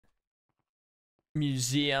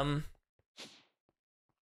museum.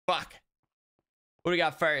 Fuck. What do we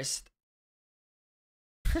got first?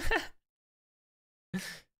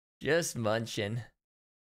 Just munching.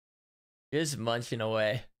 Just munching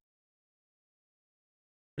away.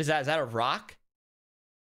 What is that? Is that a rock?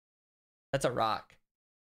 That's a rock.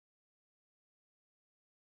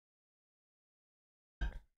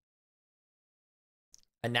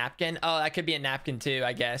 A napkin? Oh, that could be a napkin too,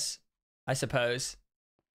 I guess. I suppose.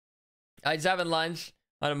 He's having lunch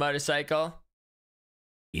on a motorcycle.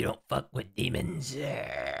 You don't fuck with demons.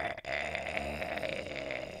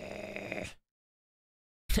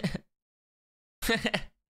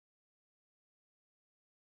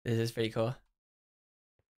 This is pretty cool.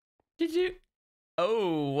 Did you?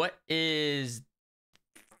 Oh, what is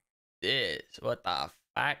this? What the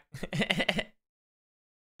fuck?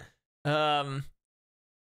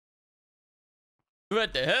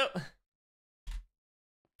 What the hell?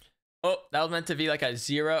 Oh, that was meant to be like a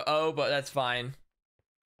 0. Oh, but that's fine.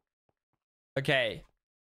 Okay.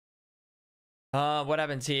 What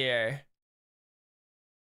happens here?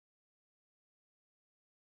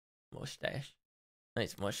 Mustache.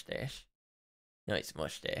 Nice mustache. Nice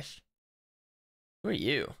mustache. Who are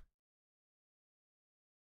you?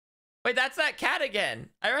 Wait, that's that cat again.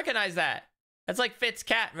 I recognize that. That's like Fitz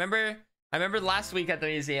cat. Remember? I remember last week at the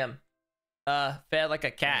museum. Fed like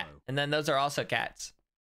a cat. And then those are also cats.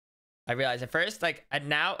 I realized at first, like, I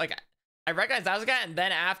recognized that was a cat, and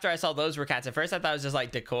then after I saw those were cats. At first I thought it was just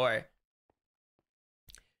like decor.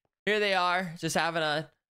 Here they are, just having a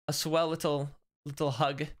swell little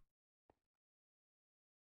hug.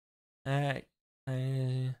 Alright.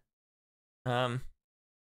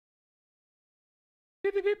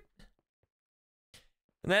 Beep, beep, beep.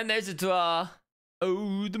 And then there's a draw.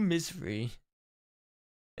 Oh, the misery.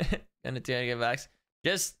 Gonna get back.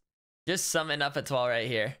 Just summing up a 12 right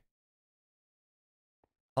here.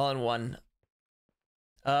 All in one.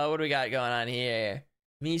 What do we got going on here?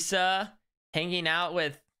 Misa hanging out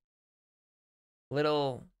with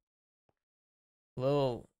little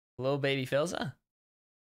baby Filza.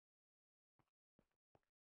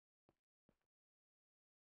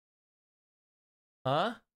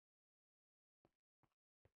 Huh?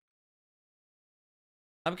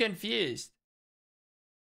 I'm confused.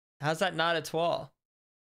 How's that not a 12?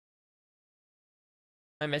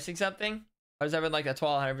 Am I missing something? Or is everyone like a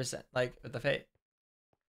 12 100%? Like with the fate?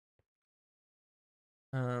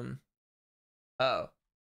 Oh.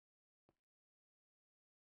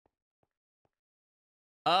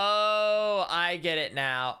 Oh, I get it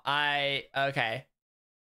now. Okay.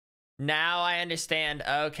 Now I understand.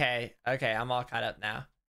 Okay. Okay, I'm all caught up now.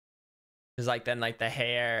 Cause like then like the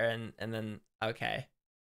hair and then okay.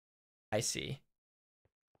 I see.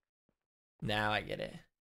 Now I get it.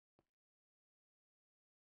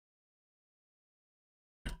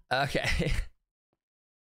 Okay.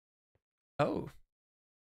 Oh.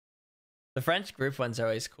 The French group ones are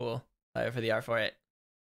always cool. For the art for it.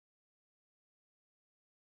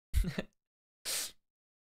 Is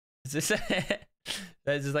this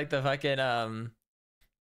this is like the fucking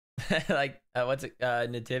like what's it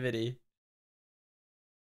nativity.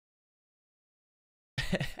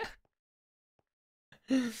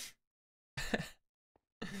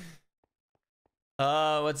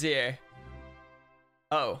 What's here?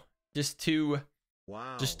 Oh, just two.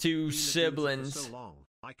 Wow. Just two siblings. So long.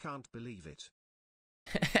 I can't believe it.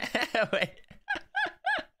 Wait.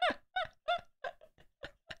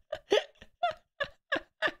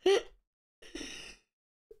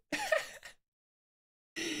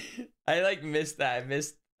 I like missed that.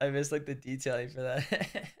 I missed like the detailing for that.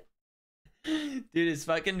 Dude, his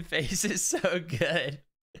fucking face is so good.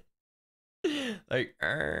 Like,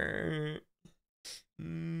 oh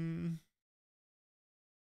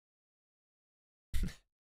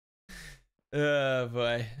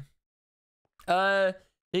boy.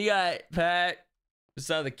 You got Pat with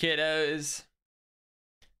some of the kiddos.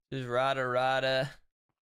 Just rada.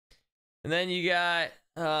 And then you got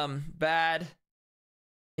Bad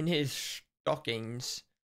in his stockings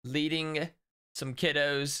leading some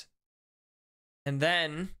kiddos. And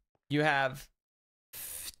then you have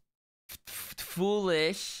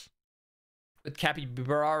Foolish with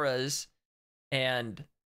capybaras and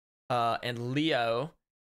Leo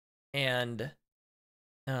and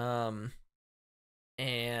we're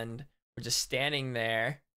just standing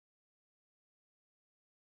there.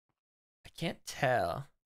 I can't tell.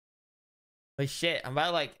 Like shit, am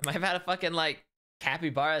I about to fucking like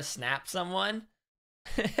capybara snap someone?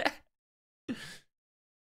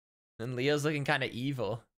 And Leo's looking kind of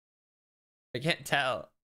evil. I can't tell.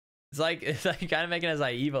 It's like kind of making us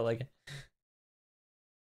like evil. Like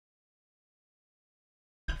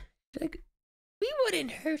Like, we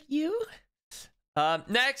wouldn't hurt you.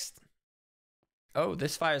 Next. Oh,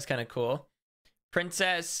 this fire is kind of cool.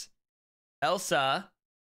 Princess Elsa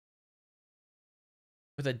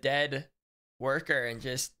with a dead worker and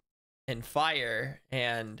just in fire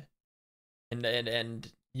and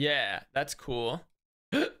yeah, that's cool.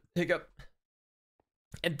 Hiccup.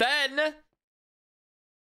 And then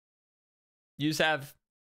you have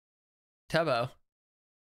Tubbo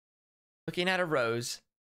looking at a rose.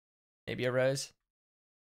 Maybe a rose.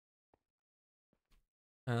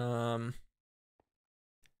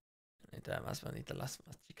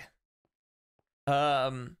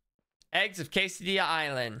 Eggs of Quesadilla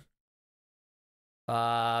Island.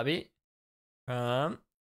 Bobby.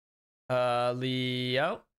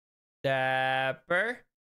 Leo. Dapper.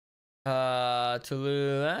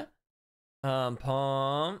 Tallulah.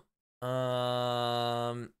 Palm.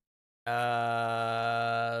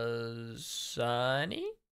 Sunny.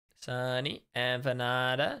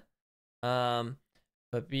 Empanada.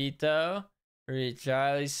 Pepito.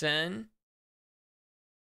 Richarlison.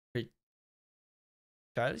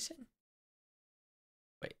 Richarlison?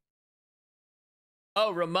 Wait.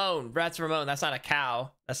 Oh, Ramon. That's Ramon. That's not a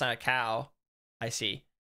cow. That's not a cow. I see.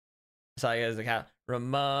 I saw you as a cow.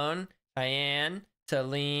 Ramon. Diane.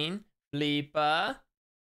 Celine. Flipa.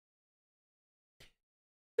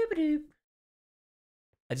 Boop-a-doop.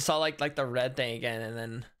 I just saw like the red thing again, and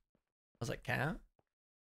then I was like, cow? And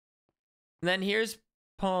then here's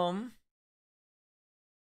Palm.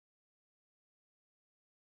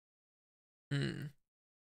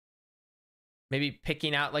 Maybe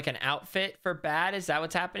picking out like an outfit for Bad. Is that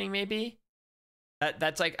what's happening? Maybe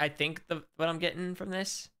that's like, I think what I'm getting from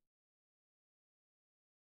this.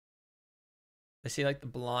 I see like the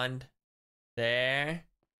blonde there.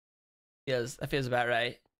 That feels about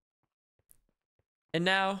right. And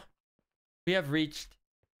now we have reached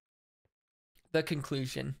the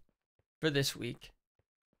conclusion for this week.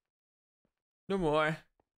 No more.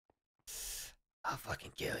 I'll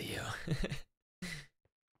fucking kill you.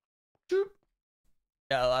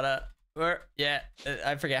 Yeah, a lot of yeah,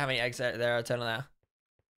 I forget how many eggs there are total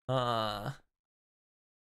now.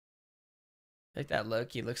 Take that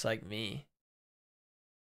look, he looks like me.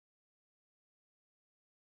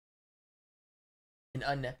 An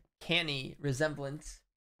uncanny resemblance.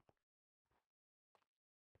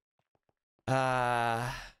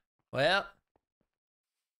 Well,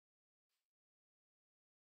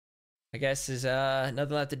 I guess there's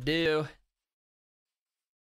nothing left to do.